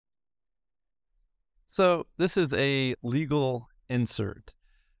So this is a legal insert.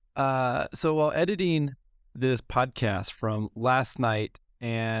 So while editing this podcast from last night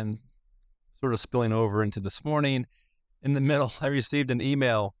and sort of spilling over into this morning, in the middle, I received an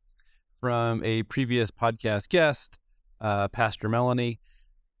email from a previous podcast guest, Pastor Melanie,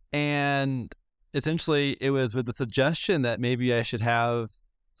 and essentially it was with the suggestion that maybe I should have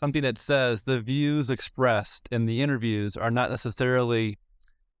something that says the views expressed in the interviews are not necessarily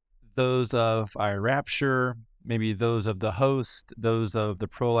those of our Rapture, maybe those of the host, those of the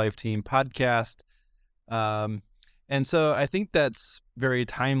ProLife Team podcast. And so I think that's very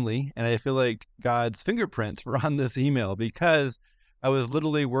timely. And I feel like God's fingerprints were on this email because I was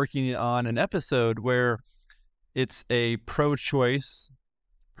literally working on an episode where it's a pro-choice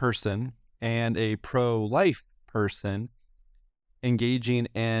person and a pro-life person engaging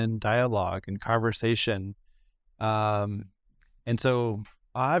in dialogue and conversation. And so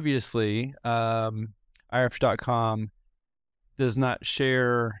obviously, Irish.com does not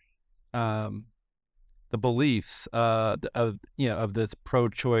share the beliefs of this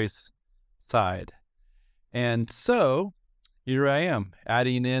pro-choice side, and so here I am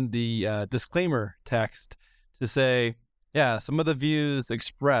adding in the disclaimer text to say, yeah, some of the views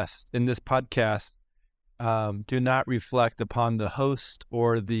expressed in this podcast do not reflect upon the host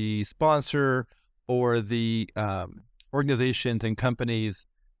or the sponsor or the organizations and companies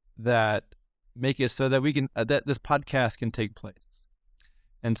that make it so that we can that this podcast can take place.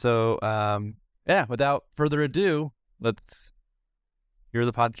 And so without further ado, let's hear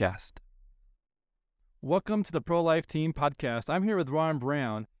the podcast. Welcome to the Pro-Life Team podcast. I'm here with Ron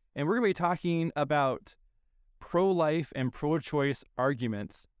Brown, and we're going to be talking about pro-life and pro-choice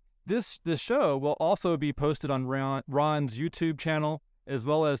arguments. This show will also be posted on Ron's YouTube channel, as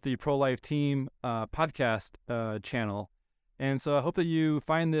well as the Pro-Life Team podcast channel. And so I hope that you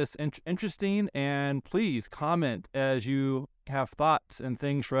find this interesting, and please comment as you have thoughts and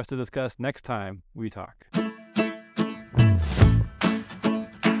things for us to discuss next time we talk.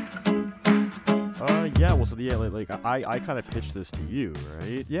 I kind of pitched this to you,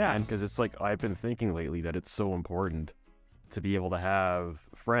 right? Yeah. And because it's like, I've been thinking lately that it's so important to be able to have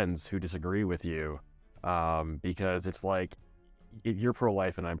friends who disagree with you, because it's like, you're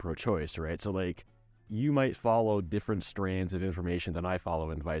pro-life and I'm pro-choice, right? So like, you might follow different strands of information than I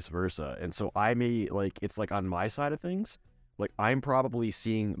follow and vice versa. And so I may, like, it's like on my side of things, like I'm probably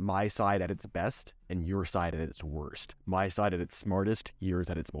seeing my side at its best and your side at its worst. My side at its smartest, yours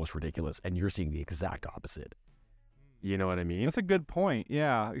at its most ridiculous, and you're seeing the exact opposite. You know what I mean? That's a good point.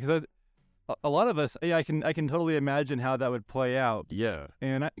 Yeah, because a lot of us, I can totally imagine how that would play out. Yeah.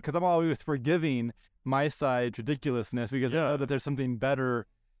 And because I'm always forgiving my side's ridiculousness because I know that there's something better.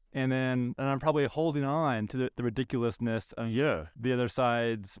 And I'm probably holding on to the ridiculousness of the other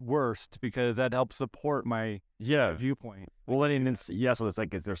side's worst because that helps support my viewpoint. Well, so it's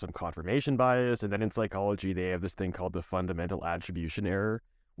like, there's some confirmation bias, and then in psychology, they have this thing called the fundamental attribution error,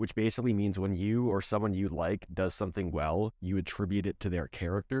 which basically means when you or someone you like does something well, you attribute it to their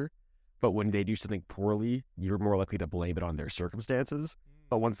character. But when they do something poorly, you're more likely to blame it on their circumstances.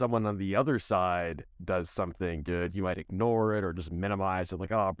 But when someone on the other side does something good, you might ignore it or just minimize it,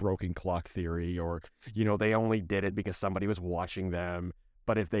 like, broken clock theory, or, they only did it because somebody was watching them.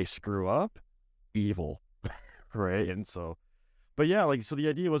 But if they screw up, evil, right? And so, but yeah, like, so the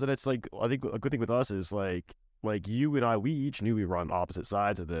idea was that it's like, I think a good thing with us is like you and I, we each knew we were on opposite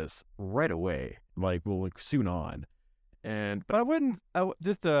sides of this right away, like, soon on. But I wouldn't. I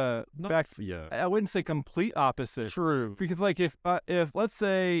wouldn't say complete opposite. True. Because like if let's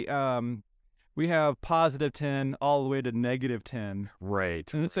say we have positive 10 all the way to negative 10.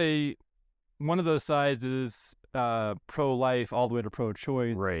 Right. And let's say one of those sides is pro-life all the way to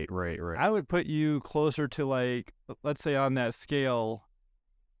pro-choice. Right. I would put you closer to, like, let's say on that scale,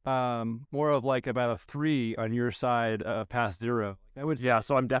 more of like about a 3 on your side past 0.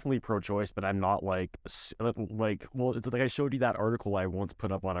 So I'm definitely pro-choice, but I'm not it's like I showed you that article I once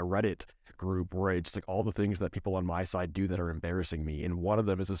put up on a Reddit group where it's like all the things that people on my side do that are embarrassing me, and one of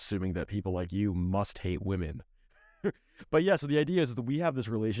them is assuming that people like you must hate women. But yeah, so the idea is that we have this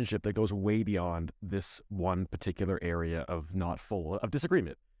relationship that goes way beyond this one particular area of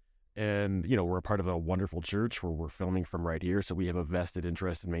disagreement. And, we're a part of a wonderful church where we're filming from right here, so we have a vested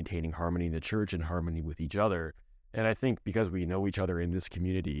interest in maintaining harmony in the church and harmony with each other. And I think because we know each other in this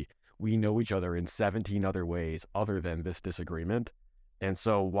community, we know each other in 17 other ways other than this disagreement. And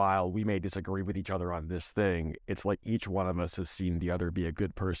so while we may disagree with each other on this thing, it's like each one of us has seen the other be a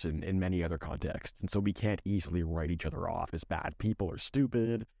good person in many other contexts. And so we can't easily write each other off as bad people or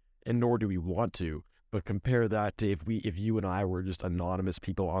stupid, and nor do we want to. But compare that to if you and I were just anonymous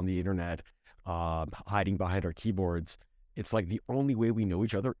people on the internet hiding behind our keyboards. It's like the only way we know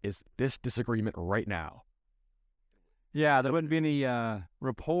each other is this disagreement right now. Yeah, there wouldn't be any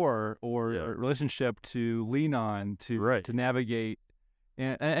rapport or relationship to lean on to navigate.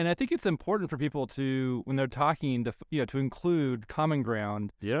 And I think it's important for people to, when they're talking, to include common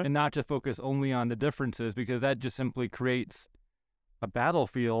ground and not just focus only on the differences, because that just simply creates a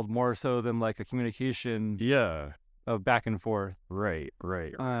battlefield more so than like a communication of back and forth. Right.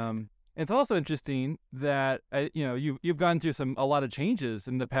 It's also interesting that you've gone through a lot of changes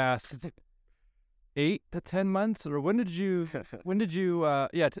in the past 8 to 10 months, or when did you can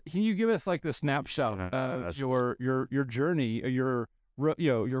you give us like the snapshot of your journey, your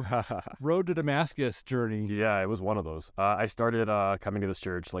road to Damascus journey? Yeah, it was one of those. I started coming to this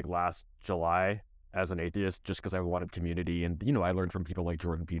church like last July as an atheist, just because I wanted community. And, I learned from people like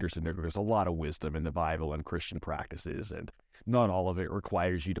Jordan Peterson, there's a lot of wisdom in the Bible and Christian practices, and not all of it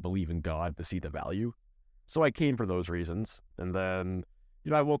requires you to believe in God to see the value. So I came for those reasons. And then,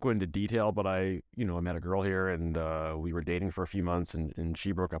 I won't go into detail, but I met a girl here, and we were dating for a few months, and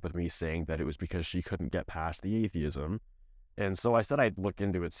she broke up with me saying that it was because she couldn't get past the atheism. And so I said I'd look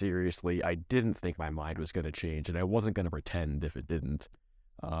into it seriously. I didn't think my mind was going to change, and I wasn't going to pretend if it didn't.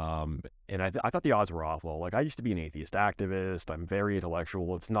 And I thought the odds were awful. Like, I used to be an atheist activist. I'm very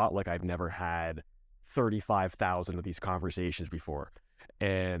intellectual. It's not like I've never had 35,000 of these conversations before.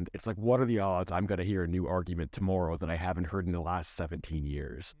 And it's like, what are the odds I'm going to hear a new argument tomorrow that I haven't heard in the last 17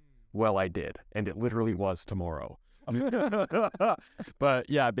 years? Well, I did. And it literally was tomorrow. But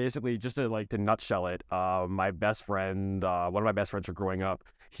yeah, basically, just to nutshell it, my best friend, one of my best friends from growing up,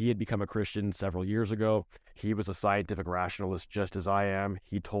 he had become a Christian several years ago. He was a scientific rationalist just as I am.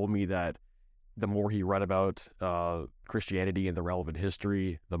 He told me that the more he read about Christianity and the relevant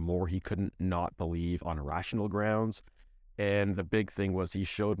history, the more he couldn't not believe on rational grounds. And the big thing was he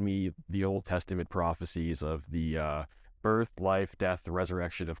showed me the Old Testament prophecies of the birth, life, death, the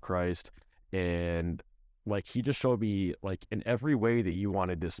resurrection of Christ. And he just showed me, in every way that you want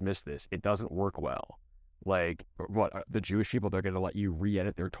to dismiss this, it doesn't work well. The Jewish people, they're going to let you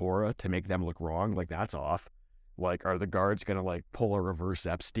re-edit their Torah to make them look wrong? That's off. Are the guards going to pull a reverse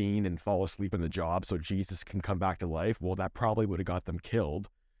Epstein and fall asleep in the job so Jesus can come back to life? Well, that probably would have got them killed.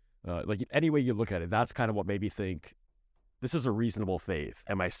 Any way you look at it, that's kind of what made me think, this is a reasonable faith.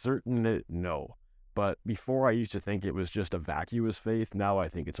 Am I certain? No. But before I used to think it was just a vacuous faith. Now I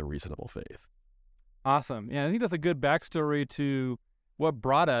think it's a reasonable faith. Awesome. Yeah, I think that's a good backstory to what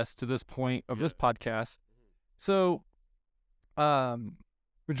brought us to this point of this podcast. So,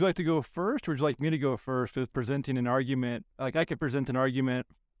 would you like to go first, or would you like me to go first with presenting an argument? I could present an argument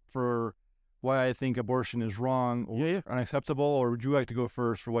for why I think abortion is wrong or unacceptable, or would you like to go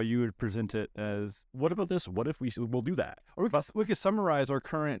first for why you would present it as? What about this? What if we'll do that? Or we could summarize our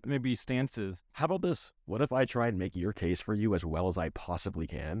current maybe stances. How about this? What if I try and make your case for you as well as I possibly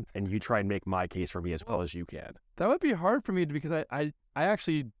can, and you try and make my case for me as well as you can? That would be hard for me because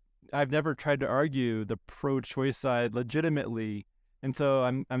I've never tried to argue the pro-choice side legitimately, and so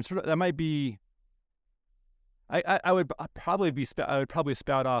I'm sort of, that might be. I would probably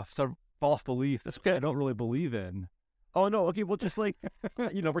spout off some false beliefs that I don't really believe in. Oh no, okay, well, just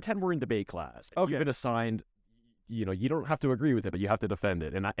pretend we're in debate class. Okay. You've been assigned, you don't have to agree with it, but you have to defend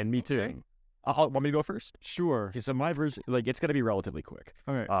it, and me too. Okay. Want me to go first? Sure. Okay, so my version, it's gonna be relatively quick.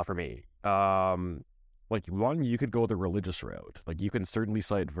 Okay. For me, one, you could go the religious route. You can certainly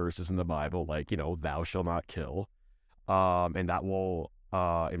cite verses in the Bible, thou shalt not kill, and that will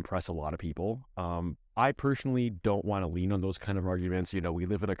impress a lot of people. I personally don't want to lean on those kind of arguments. We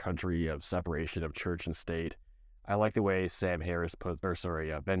live in a country of separation of church and state. I like the way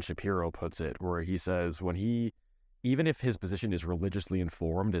Ben Shapiro puts it, where he says even if his position is religiously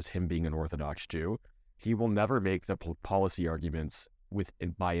informed as him being an Orthodox Jew, he will never make the policy arguments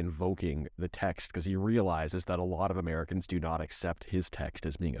by invoking the text, because he realizes that a lot of Americans do not accept his text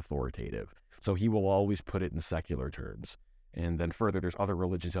as being authoritative. So he will always put it in secular terms. And then further, there's other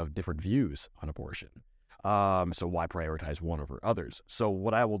religions that have different views on abortion. So why prioritize one over others? So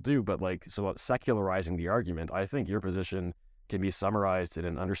what I will do, secularizing the argument, I think your position can be summarized in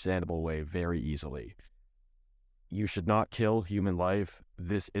an understandable way very easily. You should not kill human life.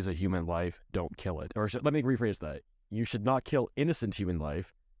 This is a human life. Don't kill it. Let me rephrase that. You should not kill innocent human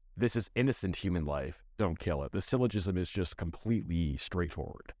life. This is innocent human life. Don't kill it. The syllogism is just completely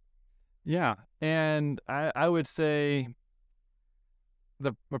straightforward. Yeah, and I would say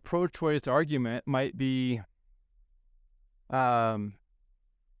the pro-choice argument might be, I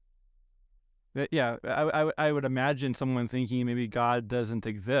would imagine someone thinking maybe God doesn't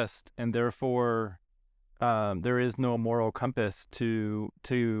exist, and therefore there is no moral compass to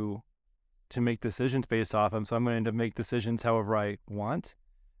to make decisions based off them. So I'm going to make decisions however I want.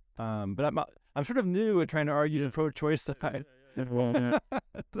 But I'm sort of new at trying to argue the pro-choice side.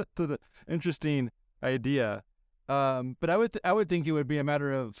 That's an interesting idea. But I would think it would be a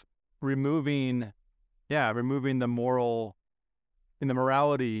matter of removing the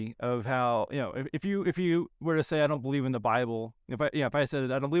morality of how, if you were to say I don't believe in the Bible, if I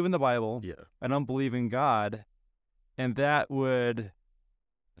said I don't believe in the Bible, I don't believe in God, and that would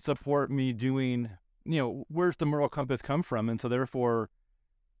support me doing, where's the moral compass come from? And so therefore,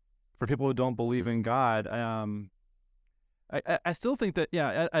 for people who don't believe in God, I still think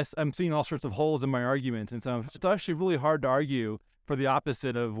that, I'm seeing all sorts of holes in my arguments. And so it's actually really hard to argue for the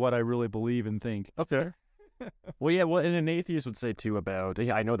opposite of what I really believe and think. Okay. Well, and an atheist would say too about,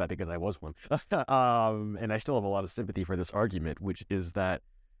 I know that because I was one, and I still have a lot of sympathy for this argument, which is that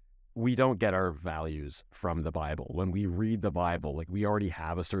we don't get our values from the Bible. When we read the Bible, like, we already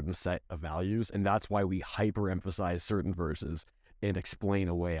have a certain set of values, and that's why we hyper-emphasize certain verses and explain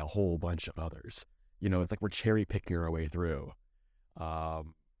away a whole bunch of others. It's like we're cherry picking our way through. But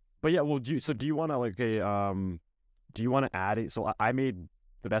yeah, well, do you want to add it? So I made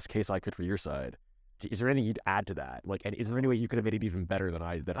the best case I could for your side. Is there anything you'd add to that? Like, and is there any way you could have made it even better than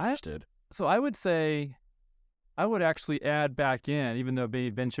I did? So I would say, I would actually add back in, even though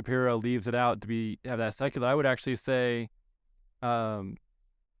Ben Shapiro leaves it out to have that secular. I would actually say, the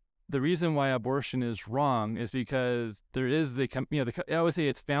reason why abortion is wrong is because there is I always say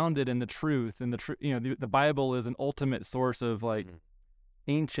it's founded in the truth, and the Bible is an ultimate source of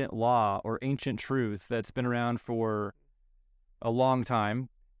ancient law or ancient truth that's been around for a long time,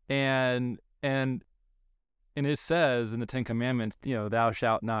 and it says in the Ten Commandments, thou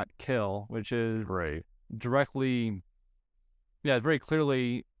shalt not kill, which is directly, very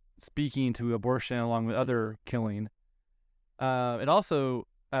clearly speaking to abortion along with other killing. It also,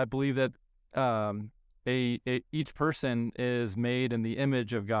 I believe that each person is made in the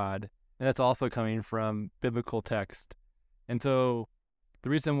image of God, and that's also coming from biblical text. And so the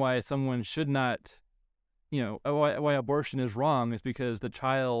reason why someone should not, why abortion is wrong is because the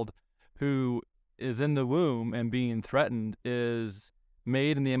child who is in the womb and being threatened is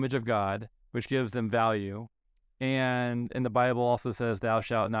made in the image of God, which gives them value. And the Bible also says, thou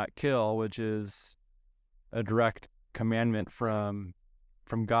shalt not kill, which is a direct commandment from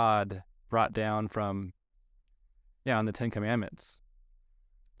God, brought down from, on the Ten Commandments.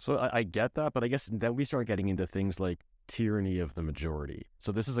 So I get that, but I guess then we start getting into things like tyranny of the majority.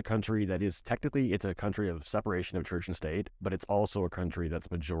 So this is a country that is technically, it's a country of separation of church and state, but it's also a country that's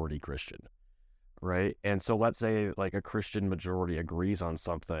majority Christian, right? And so let's say like a Christian majority agrees on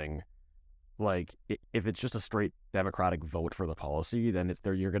something, like if it's just a straight democratic vote for the policy, then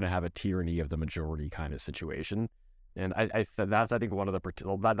you're going to have a tyranny of the majority kind of situation. And that's, I think, one of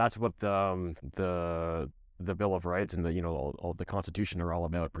that's what the Bill of Rights and all the Constitution are all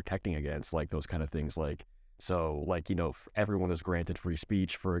about, protecting against, like, those kind of things. Like, so, like, everyone is granted free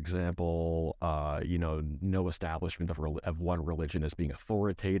speech, for example. No establishment of one religion as being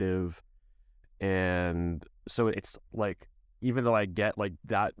authoritative. And so it's like, even though I get like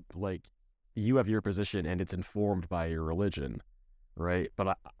that, like, you have your position and it's informed by your religion, right?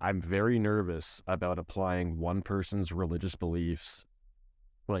 But I'm very nervous about applying one person's religious beliefs,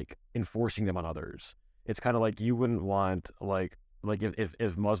 like enforcing them on others. It's kind of like you wouldn't want like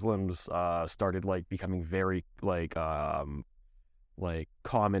if Muslims started like becoming very like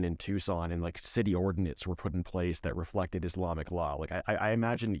common in Tucson, and like city ordinance were put in place that reflected Islamic law. Like I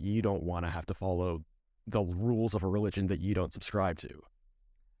imagine you don't want to have to follow the rules of a religion that you don't subscribe to.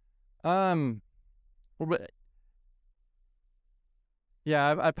 I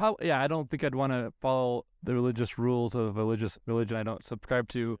don't think I'd want to follow the religious rules of a religion I don't subscribe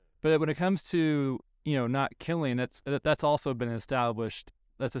to. But when it comes to, not killing, that's also been established.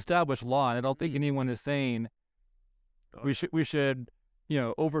 That's established law, and I don't think anyone is saying we should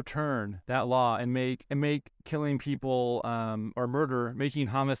overturn that law and make killing people or murder, making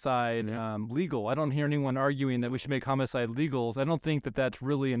homicide legal. I don't hear anyone arguing that we should make homicide legal. So I don't think that that's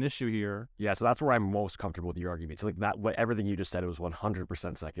really an issue here. Yeah, so that's where I'm most comfortable with your argument. So everything you just said, it was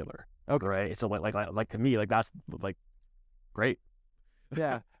 100% secular. Okay, right? So like to me, like, that's like great.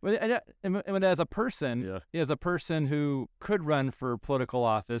 Yeah, and as a person who could run for political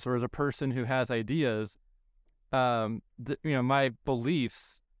office, or as a person who has ideas, my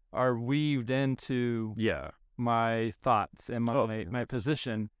beliefs are weaved into my thoughts and my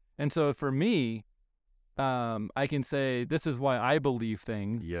position. And so for me, I can say, this is why I believe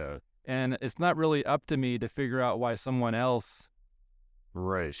things. Yeah. And it's not really up to me to figure out why someone else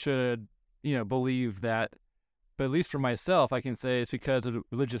should, believe that. But at least for myself, I can say it's because the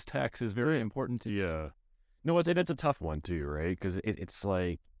religious text is very important to me. Yeah. No, it's a tough one too, right? Because it's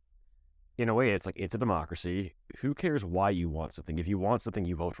like, in a way, it's like, it's a democracy. Who cares why you want something? If you want something,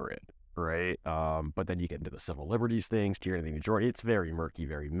 you vote for it, right? But then you get into the civil liberties things, tyranny of the majority. It's very murky,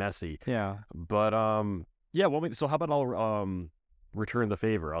 very messy. Yeah. But yeah. Well, so how about I'll return the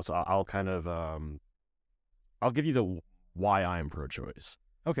favor. Also, I'll kind of I'll give you the why I'm pro-choice.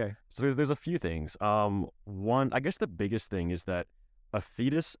 Okay. So there's a few things. One, I guess the biggest thing is that a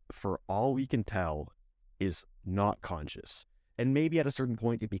fetus, for all we can tell, is not conscious, and maybe at a certain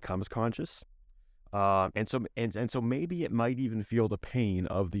point it becomes conscious. And so maybe it might even feel the pain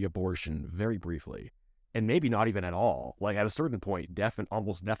of the abortion very briefly, and maybe not even at all. Like at a certain point,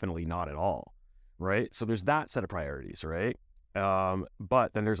 almost definitely not at all, right? So there's that set of priorities, right?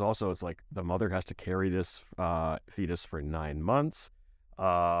 But then there's also, it's like the mother has to carry this fetus for 9 months.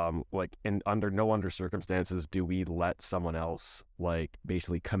 Like, and under no circumstances do we let someone else like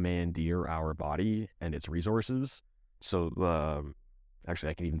basically commandeer our body and its resources. So actually,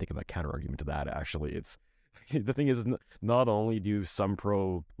 I can even think of a counter argument to that. Actually, it's the thing is, not only do some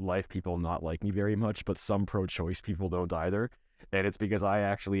pro-life people not like me very much, but some pro-choice people don't either. And it's because I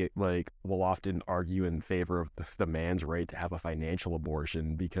actually like will often argue in favor of the man's right to have a financial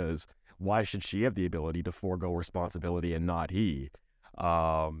abortion, because why should she have the ability to forego responsibility and not he?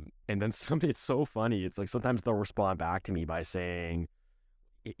 And then it's so funny. It's like sometimes they'll respond back to me by saying,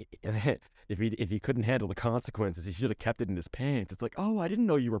 if he couldn't handle the consequences, he should have kept it in his pants. It's like, oh, I didn't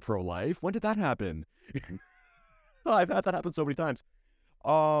know you were pro-life. When did that happen? Oh, I've had that happen so many times.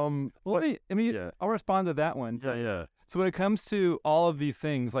 Well, Yeah. I'll respond to that one. Yeah. So when it comes to all of these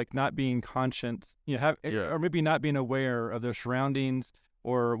things, like not being conscious, or maybe not being aware of their surroundings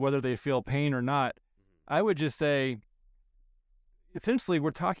or whether they feel pain or not, I would just say, essentially,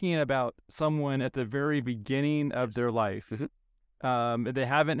 we're talking about someone at the very beginning of their life. They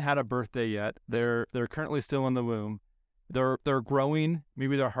haven't had a birthday yet. They're currently still in the womb. They're growing.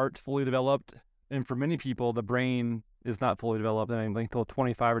 Maybe their heart's fully developed, and for many people, the brain is not fully developed. I mean, like until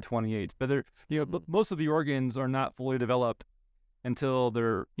 25 or 28. But most of the organs are not fully developed until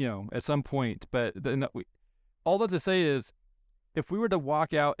they're at some point. But all that to say is, if we were to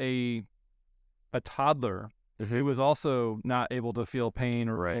walk out a toddler who was also not able to feel pain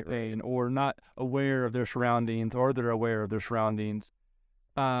or not aware of their surroundings, or they're aware of their surroundings,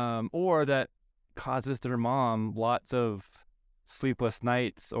 or that causes their mom lots of sleepless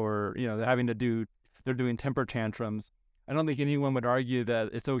nights, or they're doing temper tantrums. I don't think anyone would argue that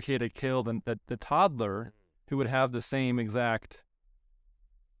it's okay to kill the toddler who would have the same exact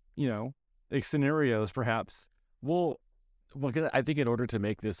scenarios, perhaps. Well, 'cause I think in order to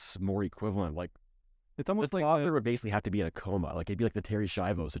make this more equivalent, like, it's almost the like toddler would basically have to be in a coma. Like, it'd be like the Terry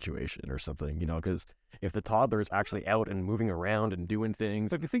Schiavo situation or something, because if the toddler is actually out and moving around and doing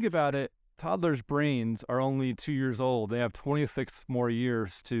things. So if you think about it, toddlers' brains are only 2 years old. They have 26 more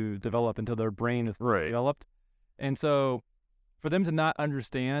years to develop until their brain is developed. And so for them to not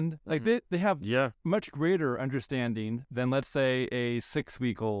understand, like they have much greater understanding than, let's say, a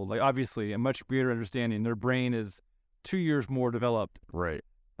 6-week-old. Like, obviously, a much greater understanding. Their brain is 2 years more developed. Right.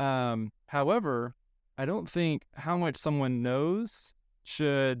 However, I don't think how much someone knows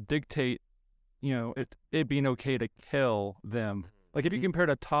should dictate, it being okay to kill them. Like, if you compared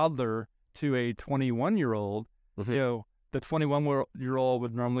a toddler to a 21-year-old, the 21-year-old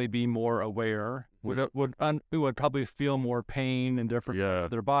would normally be more aware, would probably feel more pain and different parts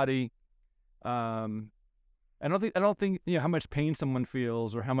of their body. I don't think how much pain someone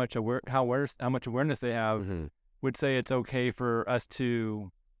feels or how much awareness they have would say it's okay for us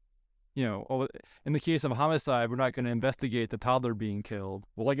to, in the case of a homicide, we're not going to investigate the toddler being killed.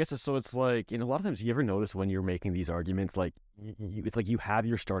 Well, I guess it's like, a lot of times, you ever notice when you're making these arguments, like, it's like you have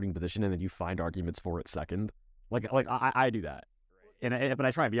your starting position and then you find arguments for it second. Like I do that, but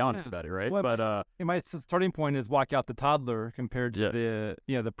I try and be honest about it, right? Well, but my starting point is walk out the toddler compared to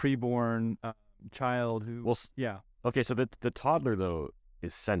the preborn child who. Well, okay, so the toddler though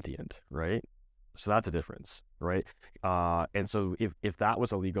is sentient, right? So that's a difference, right? And so if that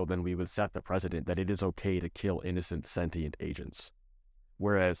was illegal, then we would set the precedent that it is okay to kill innocent sentient agents.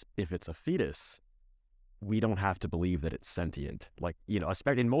 Whereas if it's a fetus, we don't have to believe that it's sentient. Like,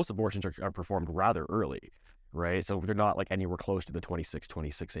 especially in most abortions are performed rather early, right? So they're not like anywhere close to the 26,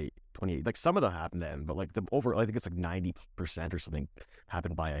 28. Like, some of them happen then, but like I think it's like 90% or something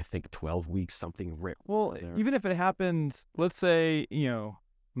happen by, I think, 12 weeks, something rare. Well, even if it happens, let's say,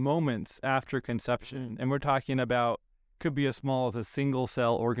 moments after conception, and we're talking about, could be as small as a single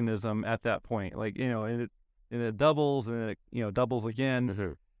cell organism at that point, like, and it doubles and it doubles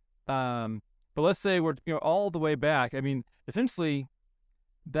again. But let's say we're all the way back. I mean, essentially,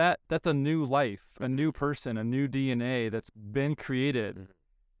 that's a new life, a new person, a new DNA that's been created,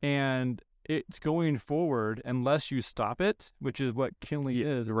 and it's going forward unless you stop it, which is what killing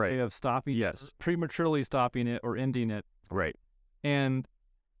is, a way of stopping, prematurely stopping it or ending it. Right. And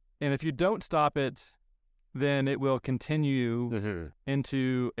if you don't stop it, then it will continue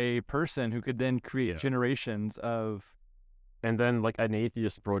into a person who could then create generations of. And then, like, an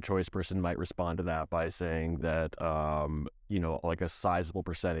atheist pro-choice person might respond to that by saying that, like a sizable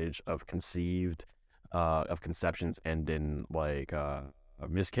percentage of conceptions end in, like,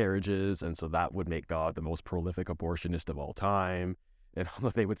 miscarriages, and so that would make God the most prolific abortionist of all time. And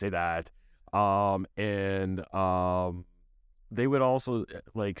they would say that. They would also,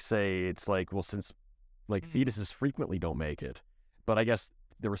 like, say it's like, well, since, like, fetuses frequently don't make it. But I guess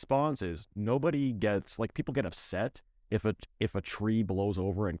the response is nobody gets, like, people get upset if a tree blows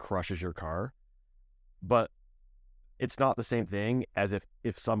over and crushes your car, but it's not the same thing as if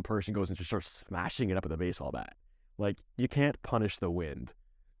some person goes and just starts smashing it up with a baseball bat. Like, you can't punish the wind.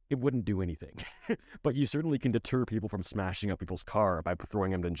 It wouldn't do anything. But you certainly can deter people from smashing up people's car by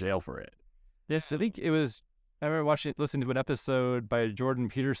throwing them in jail for it. Yes, I think I remember listening to an episode by Jordan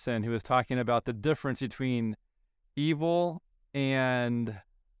Peterson who was talking about the difference between evil and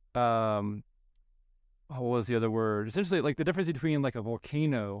what was the other word? Essentially, like the difference between like a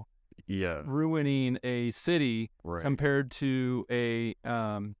volcano ruining a city compared to a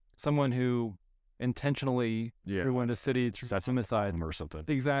someone who intentionally ruined a city through suicide or something.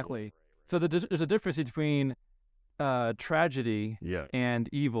 Exactly. So there's a difference between tragedy and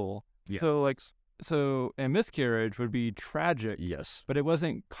evil. So a miscarriage would be tragic, but it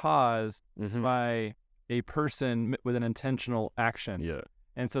wasn't caused by a person with an intentional action.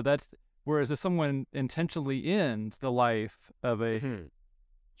 And so whereas if someone intentionally ends the life of a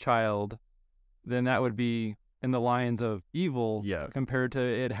child, then that would be in the lines of evil compared to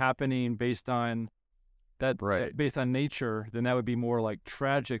it happening based on nature, then that would be more like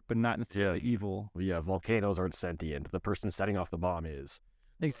tragic, but not necessarily evil. Volcanoes aren't sentient. The person setting off the bomb is.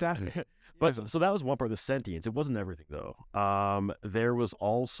 Exactly. But so that was one part of the sentience. It wasn't everything, though. There was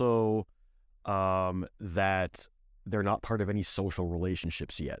also that they're not part of any social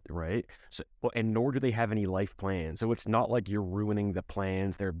relationships yet, right? So, and nor do they have any life plans. So it's not like you're ruining the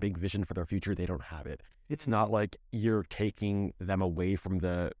plans, their big vision for their future. They don't have it. It's not like you're taking them away from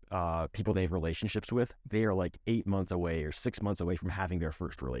the people they have relationships with. They are like 8 months away or 6 months away from having their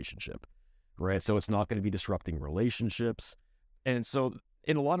first relationship, right? So it's not going to be disrupting relationships. And so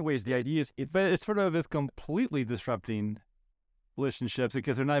in a lot of ways, the idea is it's completely disrupting relationships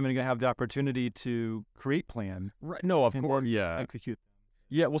because they're not even going to have the opportunity to create plans. Right. No, of course. Execute them.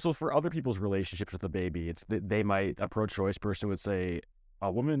 Yeah. Well, so for other people's relationships with the baby, a pro-choice person would say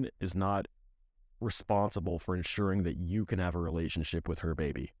a woman is not responsible for ensuring that you can have a relationship with her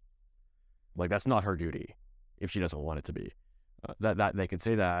baby. Like, that's not her duty if she doesn't want it to be. That they could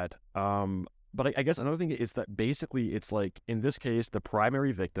say that. But I guess another thing is that basically it's like, in this case, the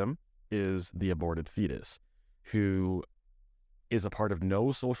primary victim is the aborted fetus, who is a part of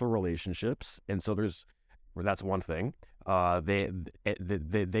no social relationships, and so that's one thing.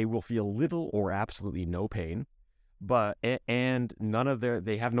 They will feel little or absolutely no pain, and none of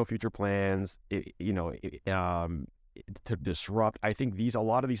they have no future plans. To disrupt. I think a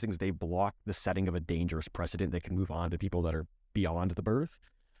lot of these things, they block the setting of a dangerous precedent that can move on to people that are beyond the birth.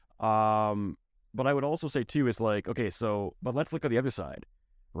 But I would also say too is like, okay, but let's look at the other side.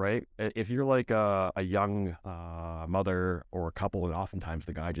 Right? If you're like a young mother or a couple, and oftentimes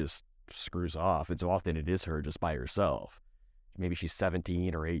the guy just screws off, and so often it is her just by herself. Maybe she's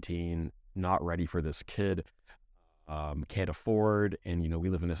 17 or 18, not ready for this kid, can't afford, and we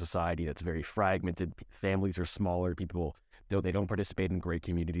live in a society that's very fragmented. Families are smaller. People, they don't participate in great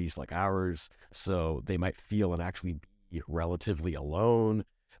communities like ours, so they might feel and actually be relatively alone.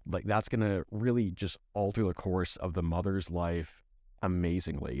 Like, that's gonna really just alter the course of the mother's life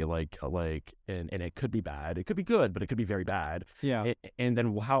amazingly. And it could be bad, it could be good, but it could be very bad. And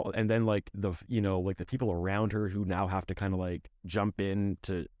then the people around her who now have to kind of like jump in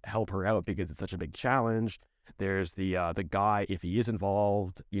to help her out because it's such a big challenge. There's the guy, if he is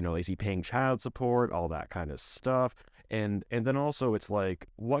involved, is he paying child support, all that kind of stuff. And then also it's like,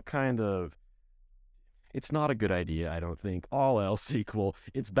 it's not a good idea, I don't think. All else equal,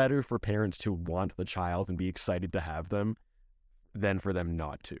 it's better for parents to want the child and be excited to have them than for them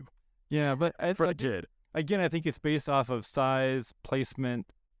not to. Yeah, but again, I think it's based off of size, placement.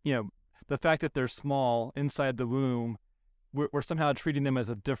 The fact that they're small inside the womb, we're somehow treating them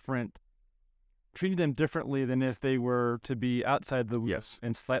differently than if they were to be outside the womb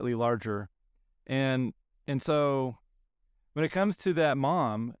and slightly larger. And so when it comes to that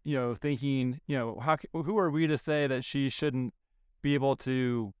mom, thinking, who are we to say that she shouldn't be able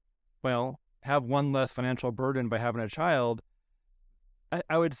to, well, have one less financial burden by having a child?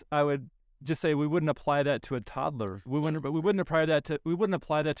 I would just say we wouldn't apply that to a toddler. We wouldn't apply that to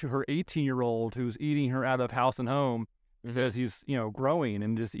her 18-year-old who's eating her out of house and home because he's growing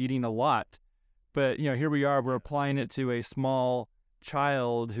and just eating a lot. But here we are, we're applying it to a small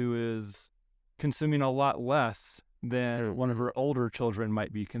child who is consuming a lot less than one of her older children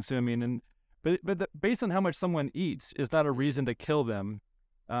might be consuming. Based on how much someone eats is not a reason to kill them.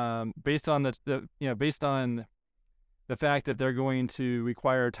 Based on the fact that they're going to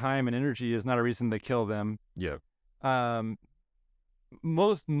require time and energy is not a reason to kill them. Yeah.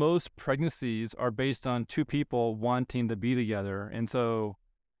 Most pregnancies are based on two people wanting to be together, and so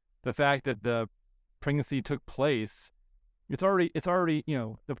the fact that the pregnancy took place, it's already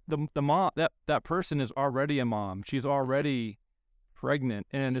the mom, that person is already a mom. She's already pregnant,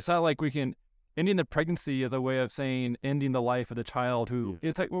 and it's not like we can ending the pregnancy as a way of saying ending the life of the child who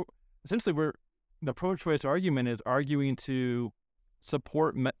it's like essentially the pro-choice argument is arguing to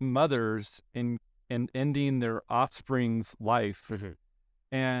support mothers in ending their offspring's life.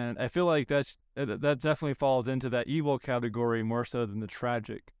 And I feel like that definitely falls into that evil category more so than the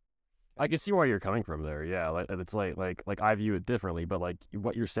tragic. I can see where you're coming from there. Yeah, it's like I view it differently, but like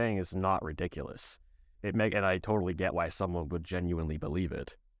what you're saying is not ridiculous. And I totally get why someone would genuinely believe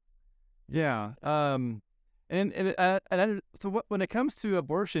it. Yeah. So when it comes to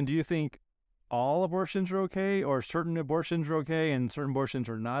abortion, do you think all abortions are okay, or certain abortions are okay and certain abortions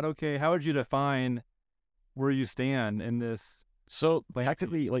are not okay? How would you define where you stand in this? So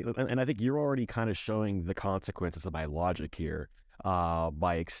technically, and I think you're already kind of showing the consequences of my logic here,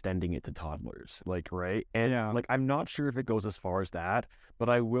 by extending it to toddlers, right? And I'm not sure if it goes as far as that, but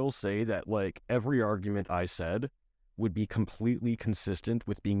I will say that every argument I said would be completely consistent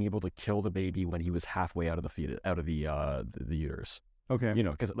with being able to kill the baby when he was halfway out of the uterus. Okay.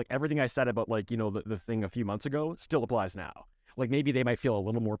 Because everything I said about the thing a few months ago still applies now. Maybe they might feel a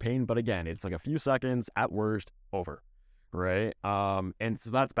little more pain, but again, it's a few seconds at worst, over. Right. And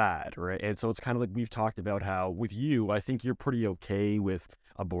so that's bad. Right. And so it's kind of like we've talked about how with you, I think you're pretty okay with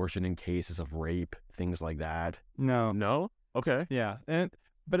abortion in cases of rape, things like that. No. Okay. Yeah.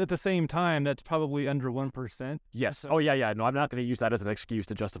 But at the same time, that's probably under 1%. Yes. So, yeah. No, I'm not going to use that as an excuse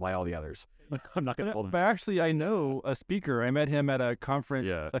to justify all the others. I'm not going to pull them. But actually, I know a speaker. I met him at a conference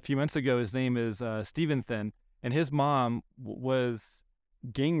a few months ago. His name is Stephen Thin, and his mom was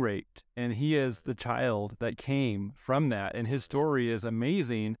gang raped, and he is the child that came from that, and his story is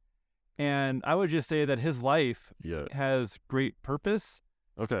amazing. And I would just say that his life has great purpose.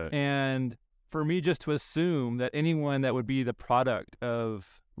 Okay. And for me just to assume that anyone that would be the product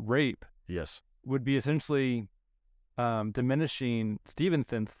of rape would be essentially diminishing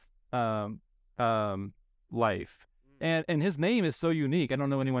Stevenson's life. And his name is so unique. I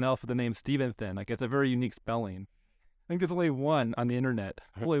don't know anyone else with the name Stevenson. It's a very unique spelling. I think there's only one on the internet.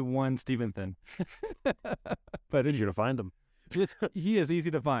 Only one Stevenson. But easier to find him. He is easy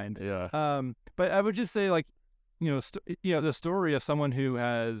to find. Yeah. But I would just say the story of someone who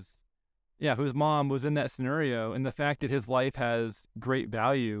has, whose mom was in that scenario, and the fact that his life has great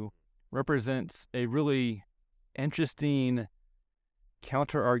value represents a really interesting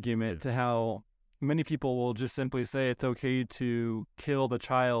counter argument to how many people will just simply say it's okay to kill the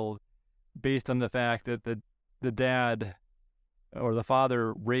child based on the fact that the dad or the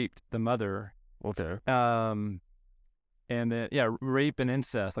father raped the mother. Okay. And then rape and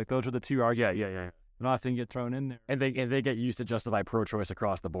incest, those are the two arguments. Yeah. And often get thrown in there. And they get used to justify pro-choice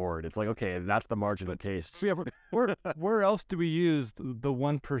across the board. It's okay, that's the marginal case. So where else do we use the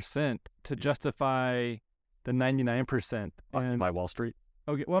 1% to justify the 99%? And by Wall Street.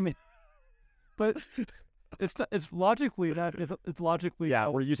 Okay, well, I mean, but it's logically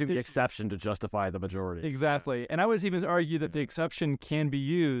we're using the exception to justify the majority. Exactly. And I would even argue that the exception can be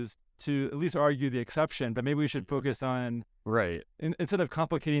used to at least argue the exception, but maybe we should focus on instead of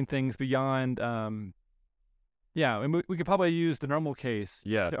complicating things beyond and we could probably use the normal case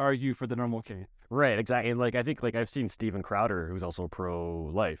to argue for the normal case. Right, exactly. And I think I've seen Steven Crowder, who's also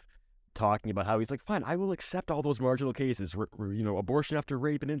pro-life, talking about how he's fine, I will accept all those marginal cases. Abortion after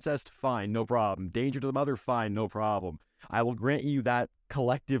rape and incest, fine, no problem. Danger to the mother, fine, no problem. I will grant you that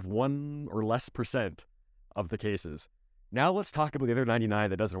collective 1% or less of the cases. Now let's talk about the other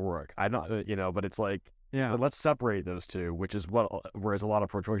 99 that doesn't work. I'm not, but it's so let's separate those two, which is whereas a lot of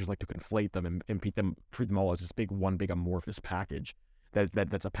pro-choicers like to conflate them and treat them all as this one big amorphous package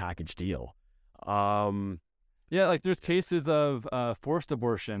that's a package deal. There's cases of forced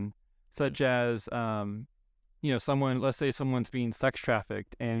abortion such as, let's say someone's being sex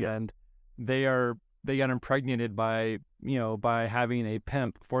trafficked and they got impregnated by having a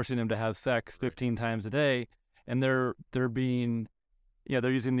pimp forcing them to have sex 15 times a day, and they're being,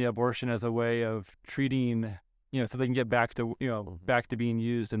 they're using the abortion as a way of treating, so they can get back to, back to being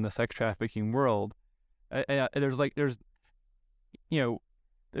used in the sex trafficking world. There's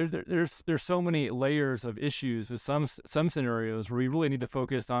so many layers of issues with some scenarios where we really need to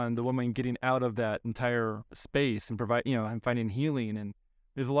focus on the woman getting out of that entire space and provide, and finding healing. And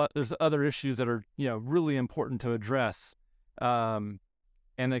there's other issues that are, really important to address. And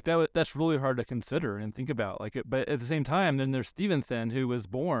like that's really hard to consider and think about. But at the same time, then there's Stevenson, who was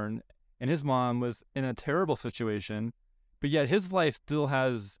born and his mom was in a terrible situation, but yet his life still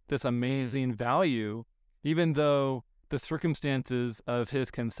has this amazing value, even though the circumstances of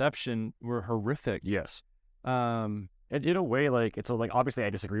his conception were horrific. Yes. And in a way, obviously I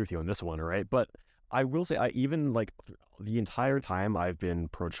disagree with you on this one, right? But I will say, the entire time I've been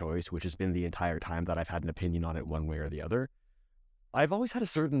pro-choice, which has been the entire time that I've had an opinion on it one way or the other, I've always had a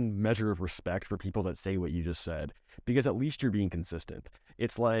certain measure of respect for people that say what you just said, because at least you're being consistent.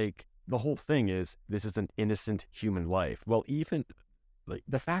 It's like, the whole thing is, this is an innocent human life. Well, even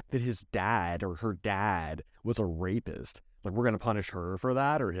the fact that his dad or her dad was a rapist, we're going to punish her for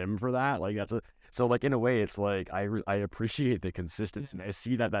that or him for that. So in a way, it's like, I appreciate the consistency. I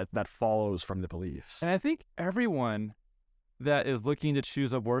see that follows from the beliefs. And I think everyone that is looking to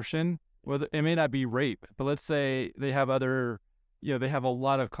choose abortion, whether it may not be rape, but let's say they have other, they have a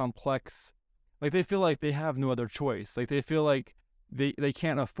lot of complex, they feel like they have no other choice. They feel like they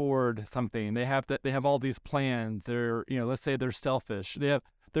can't afford something. They have all these plans. They're, let's say they're selfish.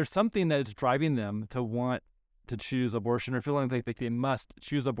 There's something that's driving them to want to choose abortion, or feeling like they must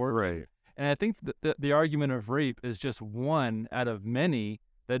choose abortion. Right. And I think the argument of rape is just one out of many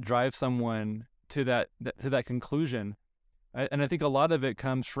that drives someone to that conclusion. And I think a lot of it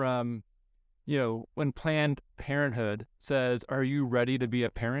comes from, when Planned Parenthood says, "Are you ready to be a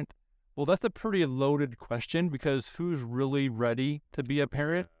parent?" Well, that's a pretty loaded question, because who's really ready to be a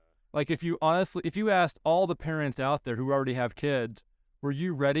parent? If you asked all the parents out there who already have kids, were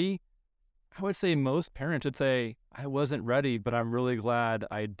you ready? I would say most parents would say, I wasn't ready, but I'm really glad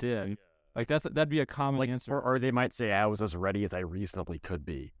I did. That'd be a common answer. Or they might say, I was as ready as I reasonably could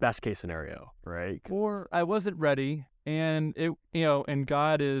be. Best case scenario, right? Or I wasn't ready, and and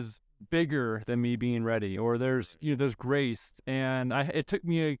God is bigger than me being ready. Or there's grace, and it took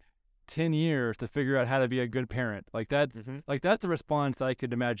me 10 years to figure out how to be a good parent. That's a response that I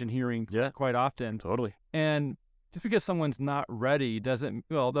could imagine hearing quite often. Totally. And just because someone's not ready doesn't,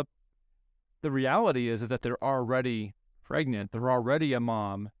 the reality is that they're already pregnant. They're already a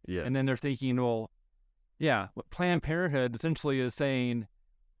mom. Yeah. And then they're thinking, what Planned Parenthood essentially is saying,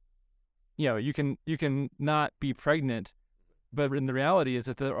 you can not be pregnant, but in the reality is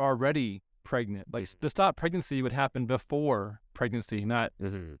that they're already pregnant. The stop pregnancy would happen before pregnancy, not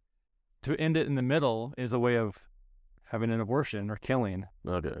to end it in the middle is a way of having an abortion or killing.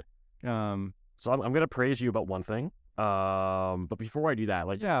 Okay. So I'm going to praise you about one thing. But before I do that,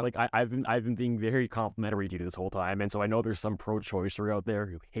 I've been being very complimentary to you this whole time, and so I know there's some pro-choicer out there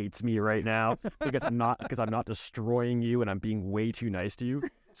who hates me right now because I'm not destroying you and I'm being way too nice to you.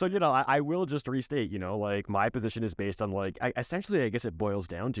 So I will just restate, my position is based on essentially I guess it boils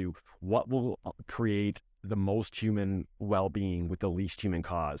down to what will create the most human well-being with the least human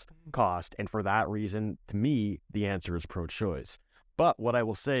cost, and for that reason, to me, the answer is pro-choice. But what I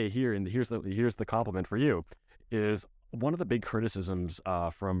will say here, and here's the compliment for you, is one of the big criticisms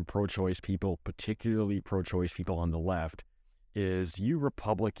from pro-choice people, particularly pro-choice people on the left, is you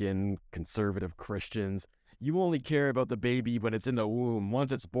Republican, conservative Christians, you only care about the baby when it's in the womb.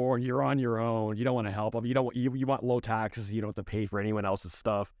 Once it's born, you're on your own. You don't want to help them. You want low taxes. You don't have to pay for anyone else's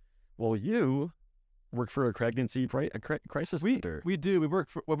stuff. Well, you work for a pregnancy crisis center. We do. We work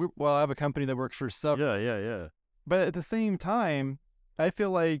for. I have a company that works for several. Yeah. But at the same time, I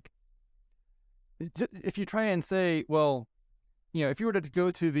feel like if you try and say, if you were to go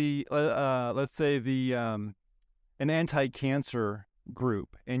to the, let's say an anti-cancer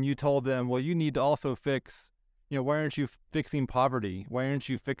group, and you told them, well, you need to also fix, why aren't you fixing poverty? Why aren't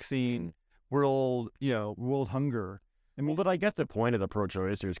you fixing world hunger? But I get the point of the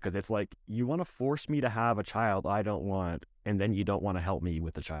pro-choicers, because it's like, you want to force me to have a child I don't want, and then you don't want to help me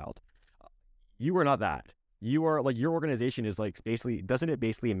with the child. You are not that. You are your organization is doesn't it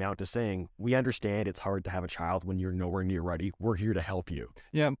basically amount to saying, we understand it's hard to have a child when you're nowhere near ready. We're here to help you.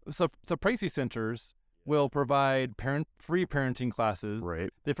 Yeah. So pregnancy centers will provide free parenting classes. Right.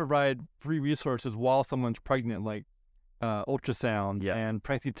 They provide free resources while someone's pregnant, ultrasound and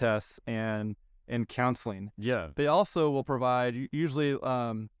pregnancy tests and counseling. Yeah. They also will provide usually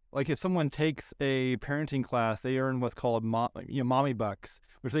like if someone takes a parenting class, they earn what's called mommy bucks,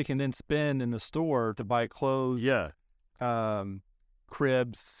 which they can then spend in the store to buy clothes,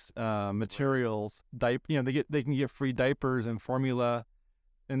 cribs, materials, they can get free diapers and formula,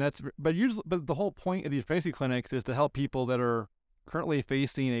 and but the whole point of these pregnancy clinics is to help people that are currently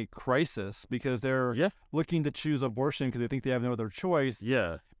facing a crisis because they're looking to choose abortion because they think they have no other choice.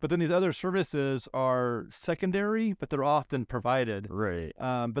 Yeah. But then these other services are secondary, but they're often provided. Right.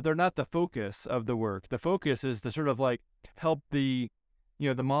 But they're not the focus of the work. The focus is to sort of like help the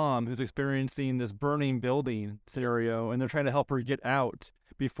mom who's experiencing this burning building scenario, and they're trying to help her get out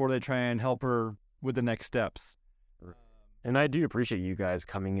before they try and help her with the next steps. And I do appreciate you guys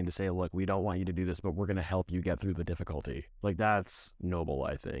coming in to say, look, we don't want you to do this, but we're going to help you get through the difficulty. Like, that's noble,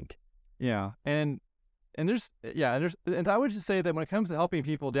 I think. Yeah. And I would just say that when it comes to helping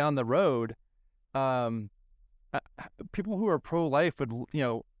people down the road, people who are pro-life would,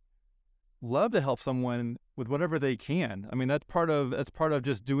 love to help someone with whatever they can. I mean, that's part of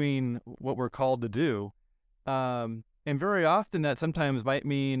just doing what we're called to do. And very often that sometimes might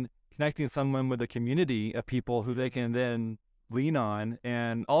mean connecting someone with a community of people who they can then lean on,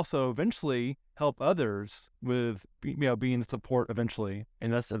 and also eventually help others with, being the support eventually.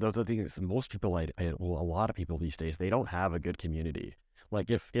 And those are the things. Most people, a lot of people these days, they don't have a good community.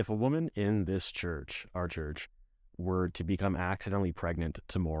 Like if a woman in this church, our church, were to become accidentally pregnant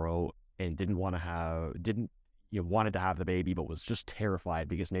tomorrow and wanted to have the baby, but was just terrified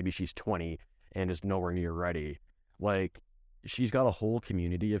because maybe she's 20 and is nowhere near ready, like, she's got a whole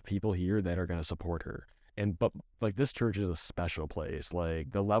community of people here that are going to support her. But this church is a special place.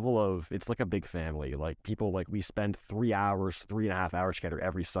 Like, the level of, it's like a big family. Like, people, we spend 3.5 hours together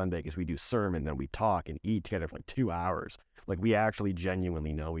every Sunday because we do sermon, then we talk and eat together for 2 hours. Like, we actually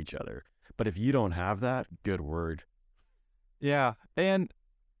genuinely know each other. But if you don't have that, good word. Yeah. And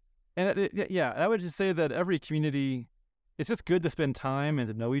I would just say that every community, it's just good to spend time and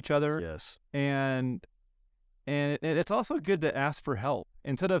to know each other. Yes. And it's also good to ask for help.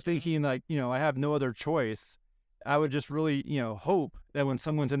 Instead of thinking I have no other choice, I would just really, hope that when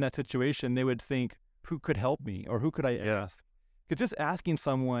someone's in that situation, they would think, who could help me or who could I ask? Because just asking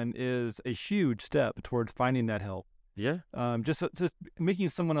someone is a huge step towards finding that help. Yeah. Just making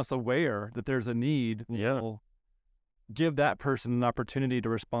someone else aware that there's a need will give that person an opportunity to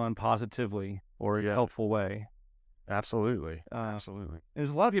respond positively or in a helpful way. Absolutely. Absolutely.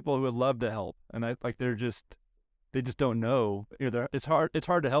 There's a lot of people who would love to help, and they just don't know. It's hard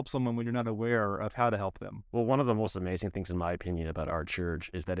to help someone when you're not aware of how to help them. Well, one of the most amazing things, in my opinion, about our church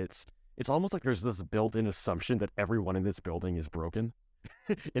is that it's almost like there's this built-in assumption that everyone in this building is broken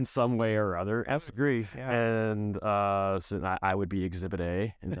in some way or other. I agree. Yeah. And so I would be Exhibit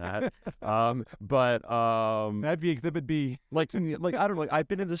A in that. I'd be Exhibit B. I don't know. I've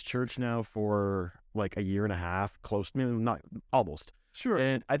been in this church now for a year and a half, not almost. Sure.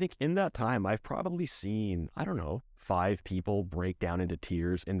 And I think in that time, I've probably seen, 5 people break down into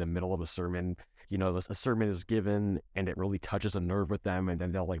tears in the middle of a sermon. A sermon is given and it really touches a nerve with them, and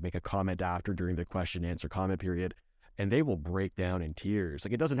then they'll make a comment after during the question answer comment period, and they will break down in tears.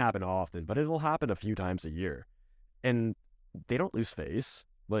 It doesn't happen often, but it'll happen a few times a year, and they don't lose face.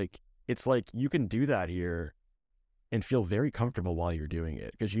 It's you can do that here and feel very comfortable while you're doing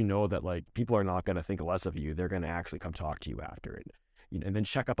it, because that people are not going to think less of you. They're going to actually come talk to you after it. And then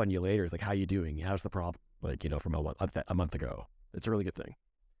check up on you later. It's how you doing? How's the problem? From a month ago. It's a really good thing.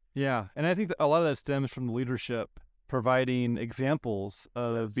 Yeah. And I think that a lot of that stems from the leadership providing examples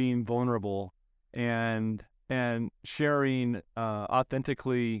of being vulnerable and sharing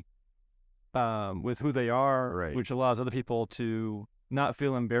authentically with who they are, right, which allows other people to not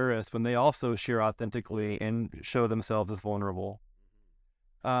feel embarrassed when they also share authentically and show themselves as vulnerable.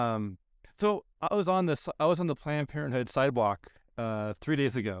 So I was on the Planned Parenthood sidewalk 3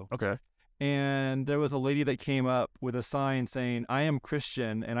 days ago. Okay. And there was a lady that came up with a sign saying, "I am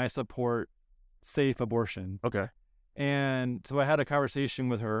Christian and I support safe abortion." Okay. And so I had a conversation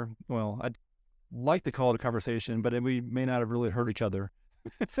with her. Well, I'd like to call it a conversation, but we may not have really heard each other.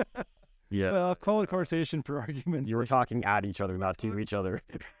 Yeah. Well, I'll call it a conversation for argument. You were talking at each other, not to each other.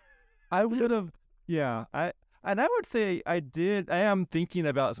 I would have, yeah. I would say I am thinking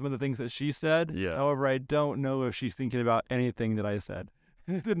about some of the things that she said. Yeah. However, I don't know if she's thinking about anything that I said.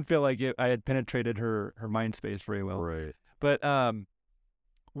 It didn't feel like I had penetrated her mind space very well. Right. But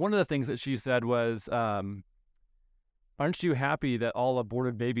one of the things that she said was, "Aren't you happy that all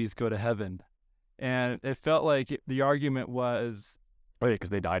aborted babies go to heaven?" And it felt like the argument was, Oh, yeah,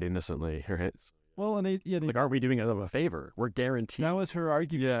 because they died innocently, right? Well, and they Like, aren't we doing them a favor? We're guaranteed. that was her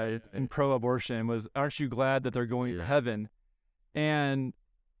argument in pro-abortion was, aren't you glad that they're going to heaven? And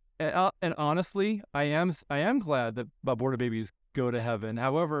honestly, I am glad that aborted babies go to heaven.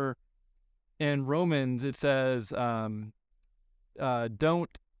 However, in Romans it says,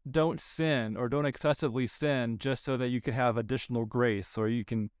 don't sin or don't excessively sin just so that you can have additional grace, or you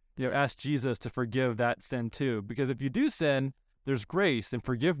can ask Jesus to forgive that sin too. Because if you do sin, there's grace and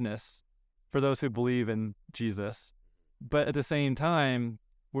forgiveness for those who believe in Jesus. But at the same time,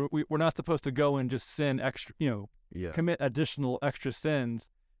 we're not supposed to go and just sin extra, commit additional extra sins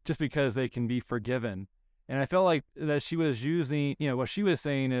just because they can be forgiven. And I felt like that she was using, what she was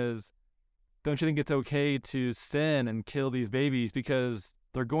saying is, don't you think it's okay to sin and kill these babies because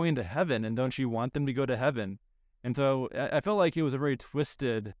they're going to heaven, and don't you want them to go to heaven? And so I felt like it was a very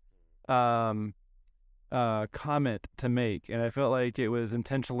twisted comment to make, and I felt like it was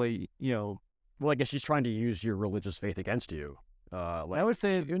intentionally, Well, I guess she's trying to use your religious faith against you. I would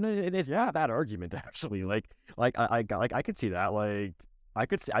say it is not a bad argument, actually. I could see that. Like, I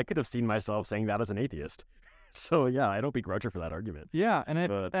could have seen myself saying that as an atheist. So yeah, I don't begrudge her for that argument. Yeah, and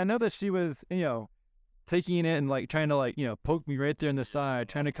I know that she was, taking it and trying to poke me right there in the side,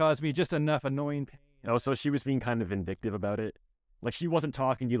 trying to cause me just enough annoying pain. Oh, so she was being kind of vindictive about it. Like, she wasn't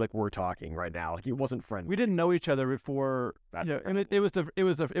talking to you like we're talking right now. Like, it wasn't friendly. We didn't know each other before. And it was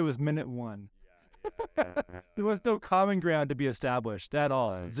minute one. There was no common ground to be established at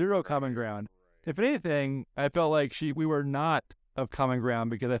all. Zero common ground. If anything, I felt like we were not of common ground,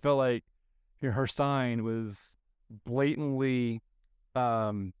 because I felt like her sign was blatantly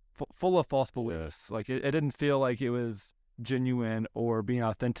full of false beliefs. Like it didn't feel like it was genuine or being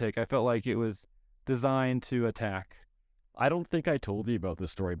authentic. I felt like it was designed to attack. I don't think I told you about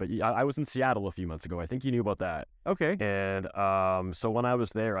this story, but I was in Seattle a few months ago. I think you knew about that. Okay. And so when I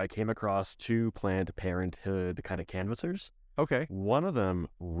was there, I came across 2 Planned Parenthood kind of canvassers. Okay. One of them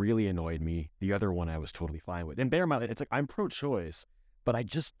really annoyed me. The other one I was totally fine with. And bear in mind, it's like, I'm pro-choice, but I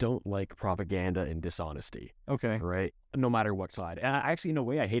just don't like propaganda and dishonesty. Okay. Right? No matter what side. And actually, in a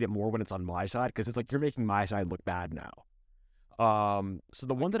way, I hate it more when it's on my side, because it's like, you're making my side look bad now. So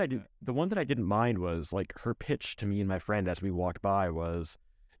the one that I didn't mind was, like, her pitch to me and my friend as we walked by was,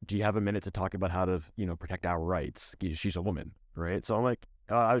 do you have a minute to talk about how to, protect our rights? She's a woman, right? So I'm like,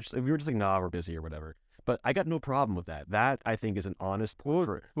 we were just like, nah, we're busy or whatever. But I got no problem with that. That, I think, is an honest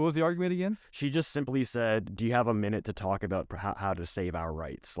portrait. What was the argument again? She just simply said, do you have a minute to talk about how to save our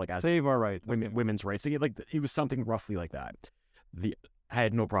rights? Like, as save our rights. Women's rights. Like, it was something roughly like that. I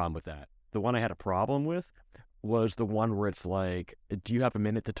had no problem with that. The one I had a problem with was the one where it's like, do you have a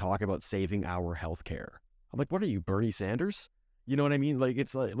minute to talk about saving our health care? I'm like, what are you, Bernie Sanders? You know what I mean? Like,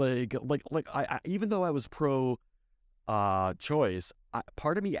 it's like I even though I was pro choice,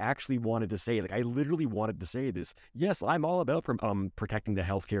 part of me actually wanted to say, like, I literally wanted to say this. Yes, I'm all about protecting the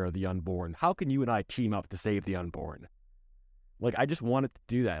health care of the unborn. How can you and I team up to save the unborn? Like, I just wanted to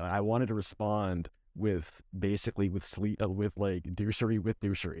do that. Like, I wanted to respond with basically with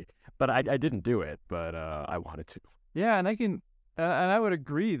douchery, but I didn't do it, but I wanted to. Yeah, and I would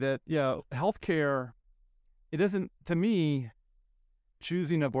agree that healthcare, it doesn't, to me,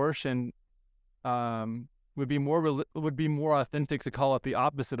 choosing abortion would be more authentic to call it the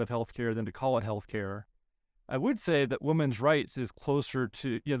opposite of healthcare than to call it healthcare. I would say that women's rights is closer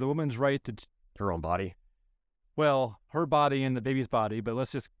to the woman's right to her own body. Well, her body and the baby's body, but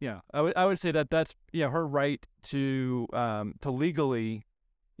let's just I would say that's her right to legally,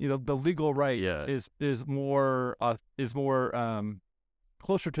 the legal right is more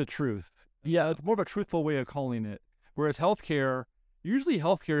closer to truth. Yeah, it's more of a truthful way of calling it. Whereas healthcare, usually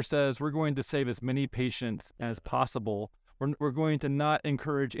healthcare says we're going to save as many patients as possible. We're going to not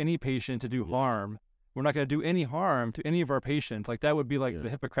encourage any patient to do harm. We're not going to do any harm to any of our patients. Like, that would be like the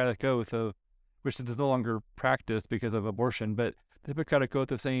Hippocratic Oath of, which is no longer practiced because of abortion, but the Hippocratic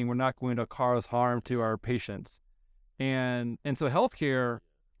Oath of saying we're not going to cause harm to our patients. And so healthcare,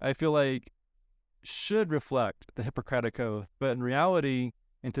 I feel like, should reflect the Hippocratic Oath, but in reality,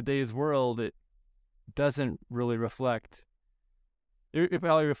 in today's world, it doesn't really reflect. It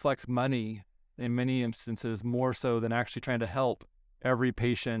probably reflects money in many instances, more so than actually trying to help every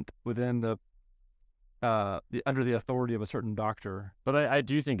patient within under the authority of a certain doctor. But I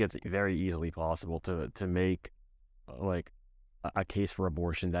do think it's very easily possible to make like a case for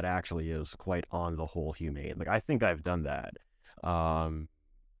abortion that actually is quite on the whole humane. Like, I think I've done that.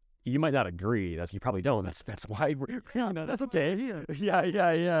 You might not agree. You probably don't. That's why we're that's okay.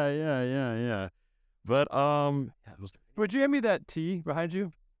 Yeah. But would you hand me that tea behind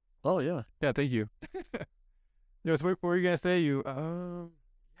you? Oh yeah. Yeah, thank you. So what were you gonna say?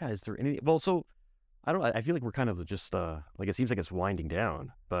 Yeah. Is there any? Well, so I feel like we're kind of just like it seems like it's winding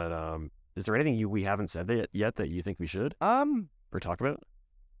down. But is there anything we haven't said yet that you think we should or talk about?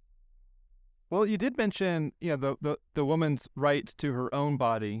 Well, you did mention, the woman's right to her own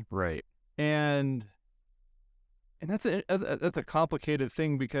body, Right. and that's a complicated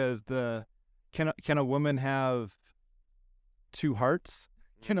thing because can a woman have two hearts?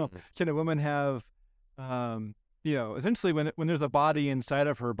 Can a woman have, essentially when there's a body inside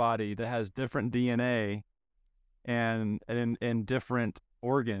of her body that has different DNA and different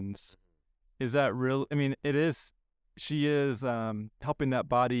organs, is that real? I mean, it is. She is helping that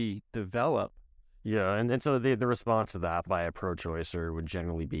body develop. Yeah, and so the response to that by a pro-choicer would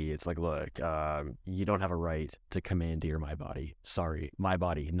generally be, it's like, look, you don't have a right to commandeer my body. Sorry, my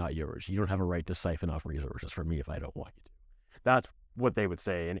body, not yours. You don't have a right to siphon off resources from me if I don't want you to. That's what they would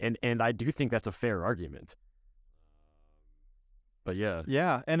say, and I do think that's a fair argument. But yeah.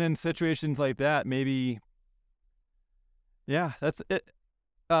 Yeah, and in situations like that, maybe, yeah, that's it.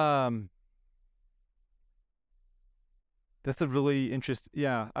 That's a really interesting.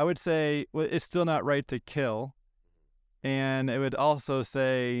 Yeah, I would say it's still not right to kill, and it would also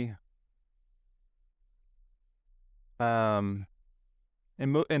say, in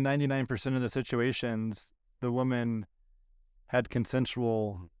 99% of the situations, the woman had a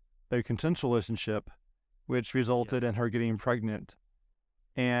consensual relationship, which resulted in her getting pregnant,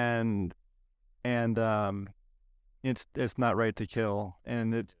 and it's not right to kill,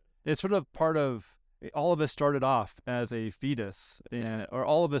 and it's sort of part of. All of us started off as a fetus, or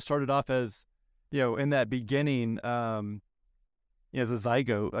all of us started off as, in that beginning, as a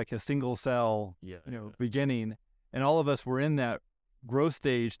zygote, like a single cell, beginning, and all of us were in that growth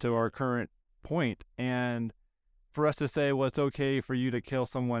stage to our current point. And for us to say, well, it's okay for you to kill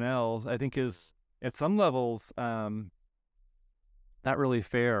someone else, I think is at some levels not really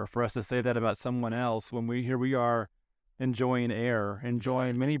fair for us to say that about someone else when here we are enjoying air,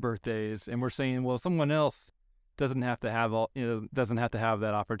 enjoying many birthdays, and we're saying, well, someone else doesn't have to have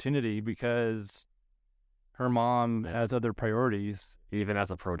that opportunity because her mom has other priorities. Even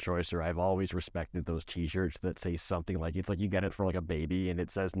as a pro-choicer, I've always respected those T-shirts that say something like, it's like you get it for like a baby, and it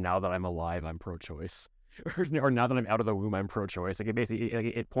says, "Now that I'm alive, I'm pro-choice," or "Now that I'm out of the womb, I'm pro-choice." Like it basically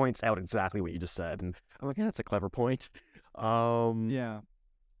it points out exactly what you just said, and I'm like, yeah, that's a clever point. Yeah.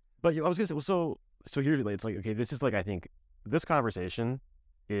 But I was gonna say, well, so here's it's like, okay, this is like, I think this conversation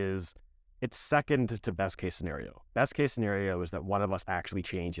it's second to best case scenario. Best case scenario is that one of us actually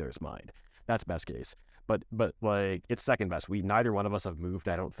changed the other's mind. That's best case. But like it's second best. Neither one of us have moved,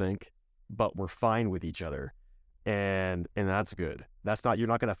 I don't think, but we're fine with each other, and that's good. You're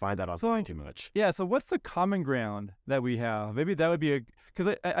not gonna find that online too much. Yeah. So what's the common ground that we have? Maybe that would be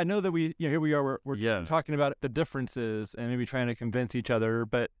because I know that here we are. We're talking about the differences and maybe trying to convince each other,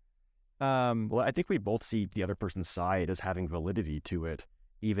 but. Well, I think we both see the other person's side as having validity to it,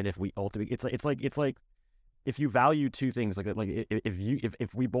 even if we ultimately, it's like if you value two things, like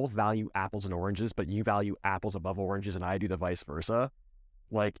if we both value apples and oranges, but you value apples above oranges and I do the vice versa,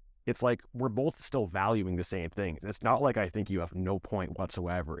 like it's like we're both still valuing the same thing. It's not like I think you have no point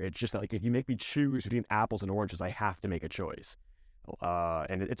whatsoever. It's just that, like, if you make me choose between apples and oranges, I have to make a choice,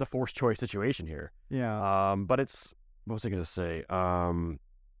 and it's a forced choice situation here. Yeah. But what was I gonna say?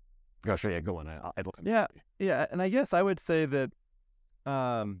 Gosh, yeah, go on. Yeah, and I guess I would say that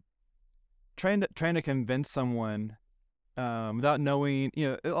trying to convince someone without knowing,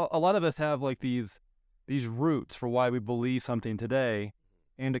 a lot of us have like these roots for why we believe something today,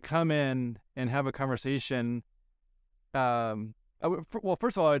 and to come in and have a conversation. Well,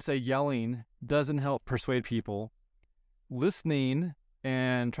 first of all, I would say yelling doesn't help persuade people. Listening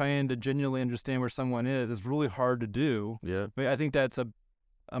and trying to genuinely understand where someone is really hard to do. Yeah, but I think that's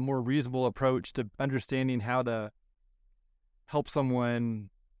a more reasonable approach to understanding how to help someone,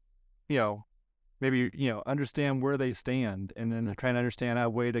 maybe, understand where they stand, and then trying to understand a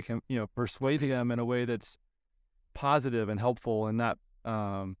way to, persuade them in a way that's positive and helpful and not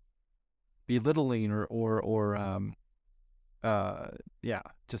belittling or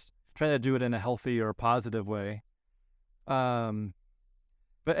just try to do it in a healthy or positive way. But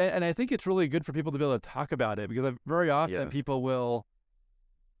I think it's really good for people to be able to talk about it, because very often people will,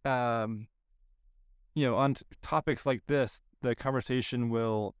 on topics like this, the conversation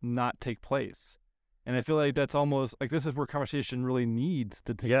will not take place. And I feel like that's almost like this is where conversation really needs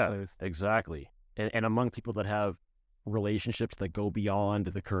to take place. Yeah, exactly. And among people that have relationships that go beyond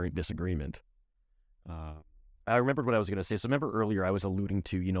the current disagreement. I remembered what I was going to say. So remember earlier I was alluding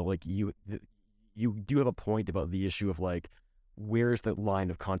to, like you do have a point about the issue of like, where's the line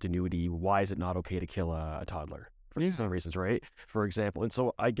of continuity? Why is it not okay to kill a toddler? For some reasons, right? For example. And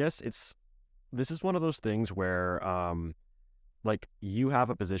so I guess it's this is one of those things where, like, you have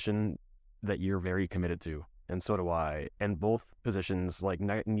a position that you're very committed to, and so do I. And both positions, like,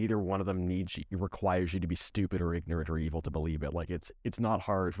 neither one of them requires you to be stupid or ignorant or evil to believe it. Like, it's not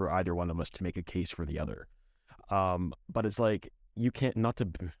hard for either one of us to make a case for the other. But it's like, you can't, not to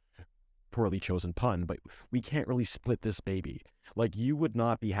poorly chosen pun, but we can't really split this baby. Like, you would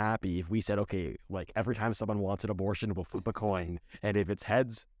not be happy if we said, okay, like, every time someone wants an abortion, we'll flip a coin, and if it's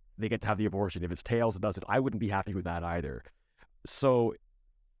heads, they get to have the abortion. If it's tails, it doesn't. I wouldn't be happy with that either. So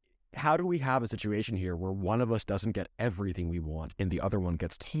how do we have a situation here where one of us doesn't get everything we want and the other one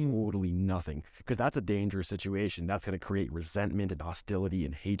gets totally nothing? Because that's a dangerous situation. That's going to create resentment and hostility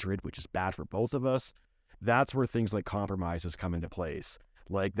and hatred, which is bad for both of us. That's where things like compromises come into place.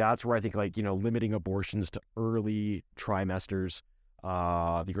 Like, that's where I think, like, limiting abortions to early trimesters,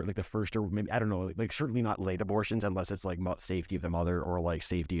 like the first, or maybe, I don't know, like certainly not late abortions unless it's like safety of the mother or like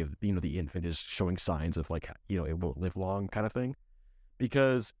safety of, the infant is showing signs of, like, it won't live long kind of thing.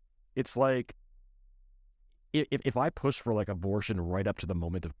 Because it's like, if I push for like abortion right up to the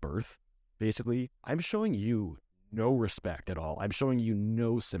moment of birth, basically, I'm showing you no respect at all. I'm showing you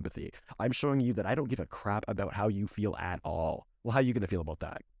no sympathy. I'm showing you that I don't give a crap about how you feel at all. Well, how are you going to feel about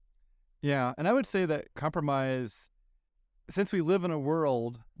that? Yeah, and I would say that compromise, since we live in a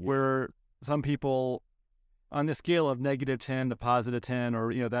world where some people, on the scale of -10 to +10,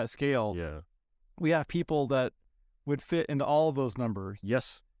 or that scale, we have people that would fit into all of those numbers.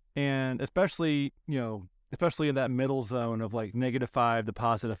 Yes. And especially in that middle zone of like -5 to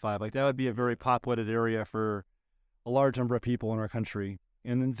 +5, like that would be a very populated area for a large number of people in our country.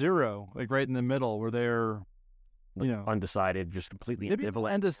 And then 0, like right in the middle, where they're undecided, just completely maybe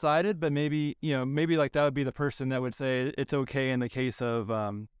ambivalent. Undecided, but maybe like that would be the person that would say it's okay in the case of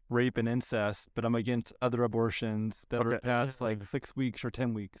rape and incest, but I'm against other abortions that are past like 6 weeks or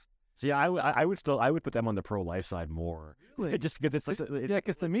 10 weeks. See, I would put them on the pro-life side more, just because it's like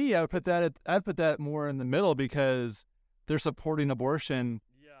because to me, I'd put that more in the middle, because they're supporting abortion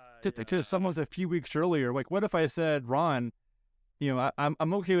to someone's a few weeks earlier. Like, what if I said, Ron,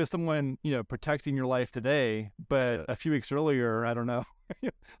 I'm okay with someone, protecting your life today, but a few weeks earlier, I don't know.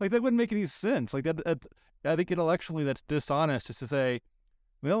 Like, that wouldn't make any sense. Like that, I think intellectually that's dishonest, just to say,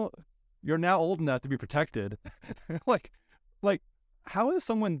 well, you're now old enough to be protected. like, how is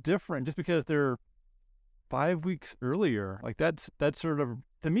someone different just because they're 5 weeks earlier? Like, that's sort of,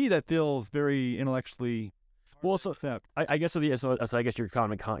 to me, that feels very intellectually. Well, so I guess so I guess you're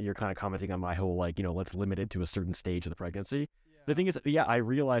kind of commenting on my whole, like, let's limit it to a certain stage of the pregnancy. The thing is, I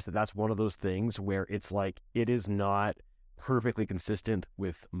realize that that's one of those things where it's like, it is not perfectly consistent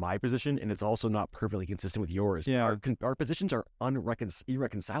with my position, and it's also not perfectly consistent with yours. Yeah. Our positions are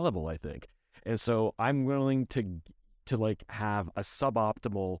irreconcilable, I think. And so I'm willing to like have a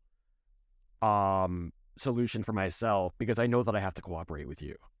suboptimal solution for myself, because I know that I have to cooperate with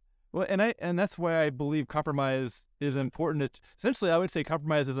you. Well, and that's why I believe compromise is important. Essentially, I would say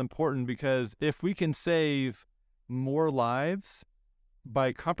compromise is important, because if we can save more lives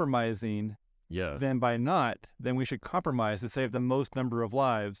by compromising than by not, then we should compromise to save the most number of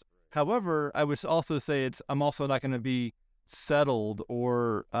lives. However, I would also say I'm also not going to be settled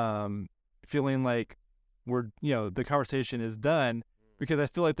or feeling like the conversation is done, because I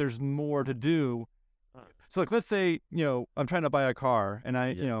feel like there's more to do. So, like, let's say, I'm trying to buy a car, and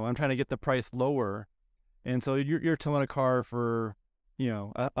I'm trying to get the price lower. And so you're towing a car for,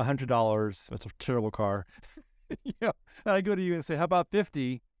 $100. That's a terrible car. And I go to you and say, how about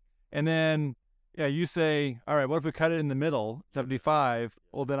 50? And then, you say, all right, what if we cut it in the middle, 75?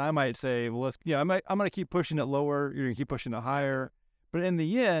 Well, then I might say, well, I'm going to keep pushing it lower. You're going to keep pushing it higher. But in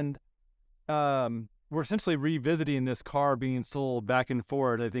the end, we're essentially revisiting this car being sold back and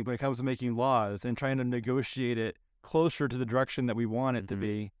forth, I think, when it comes to making laws and trying to negotiate it closer to the direction that we want it to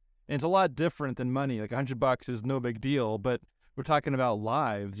be. And it's a lot different than money. Like, $100 is no big deal, but we're talking about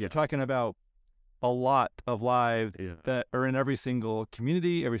lives. You're talking about a lot of lives that are in every single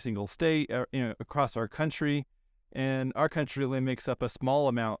community, every single state, across our country. And our country only makes up a small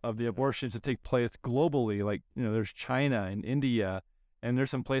amount of the abortions that take place globally. Like, there's China and India. And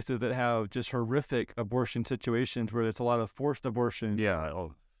there's some places that have just horrific abortion situations where there's a lot of forced abortion.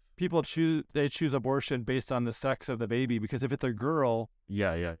 People choose abortion based on the sex of the baby, because if it's a girl,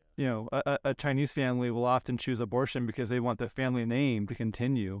 a Chinese family will often choose abortion because they want the family name to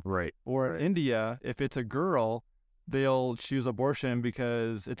continue. Right. Or in India, if it's a girl, they'll choose abortion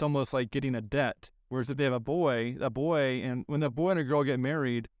because it's almost like getting a debt. Whereas if they have a boy, and when the boy and a girl get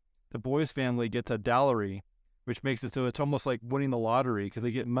married, the boy's family gets a dowry. which makes it so it's almost like winning the lottery because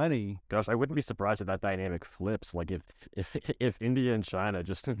they get money. Gosh, I wouldn't be surprised if that dynamic flips. Like if India and China,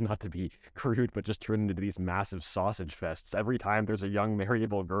 just not to be crude, but just turn into these massive sausage fests. Every time there's a young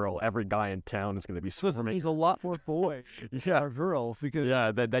marriable girl, every guy in town is going to be swimming. There's a lot more boys Yeah, or girls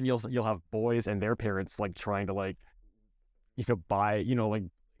because then you'll have boys and their parents like trying to like, buy, like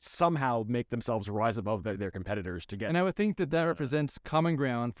somehow make themselves rise above their competitors to get. And I would think that represents common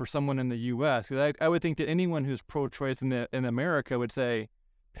ground for someone in the U.S. Because I would think that anyone who's pro-choice in America would say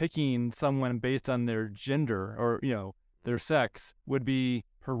picking someone based on their gender or their sex would be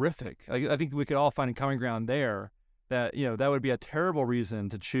horrific. I think we could all find common ground there. That that would be a terrible reason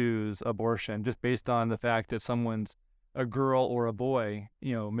to choose abortion just based on the fact that someone's a girl or a boy.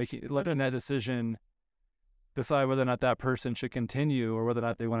 Letting that decision decide whether or not that person should continue or whether or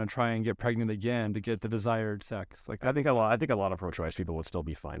not they want to try and get pregnant again to get the desired sex. Like I think a lot of pro-choice people would still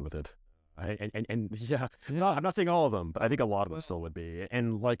be fine with it. No, I'm not saying all of them, but I think a lot of them still would be.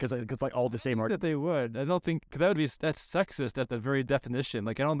 And like, cause like all the same arguments. That they would. I don't think because that's sexist at the very definition.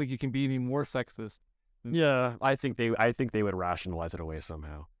 Like I don't think you can be any more sexist. Yeah, I think they would rationalize it away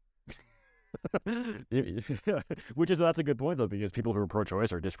somehow. That's a good point though, because people who are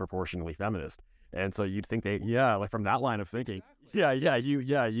pro-choice are disproportionately feminist, and so you'd think like from that line of thinking,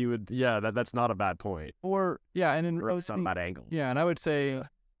 you would, that's not a bad point, or and in it's not a bad angle, and I would say,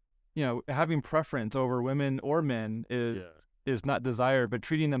 having preference over women or men is not desired, but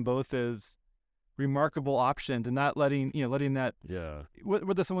treating them both as remarkable options and not letting that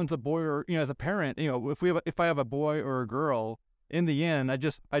whether someone's a boy or as a parent, if I have a boy or a girl. In the end, I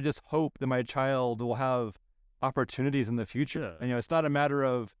just hope that my child will have opportunities in the future. And it's not a matter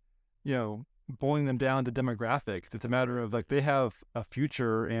of, boiling them down to demographics. It's a matter of like they have a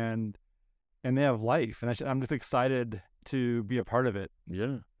future and they have life, and I'm just excited to be a part of it.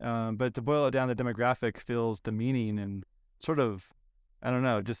 Yeah. But to boil it down to demographic feels demeaning and sort of, I don't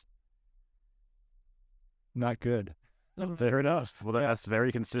know, just not good. Fair enough. Well, that's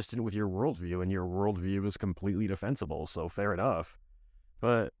very consistent with your worldview, and your worldview is completely defensible, so fair enough.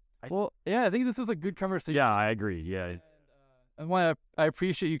 But I think this was a good conversation. Yeah, I agree. Yeah. I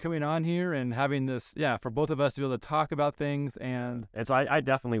appreciate you coming on here and having this, for both of us to be able to talk about things. And so I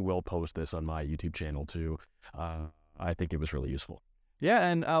definitely will post this on my YouTube channel too. I think it was really useful. Yeah,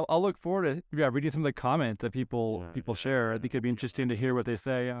 and I'll look forward to reading some of the comments that people share. I think it'd be interesting to hear what they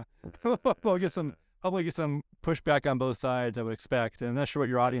say. Probably get some pushback on both sides, I would expect. And I'm not sure what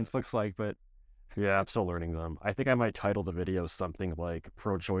your audience looks like, but... Yeah, I'm still learning them. I think I might title the video something like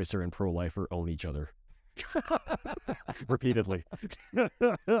Pro-Choicer and Pro-Lifer Own Each Other. Repeatedly.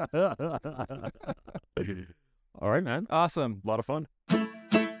 All right, man. Awesome. A lot of fun.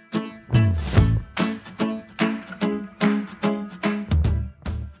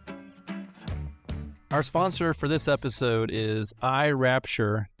 Our sponsor for this episode is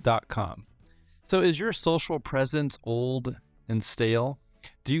iRapture.com. So is your social presence old and stale?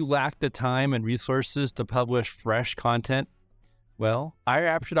 Do you lack the time and resources to publish fresh content? Well,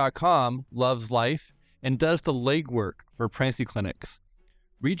 iRapture.com loves life and does the legwork for pregnancy clinics.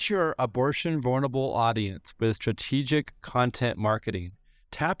 Reach your abortion-vulnerable audience with strategic content marketing.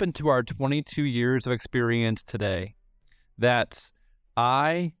 Tap into our 22 years of experience today. That's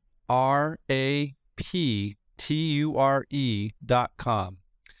iRapture.com.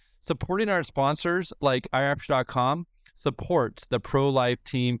 Supporting our sponsors like iRapture.com supports the ProLife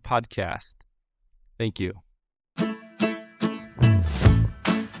Team podcast. Thank you.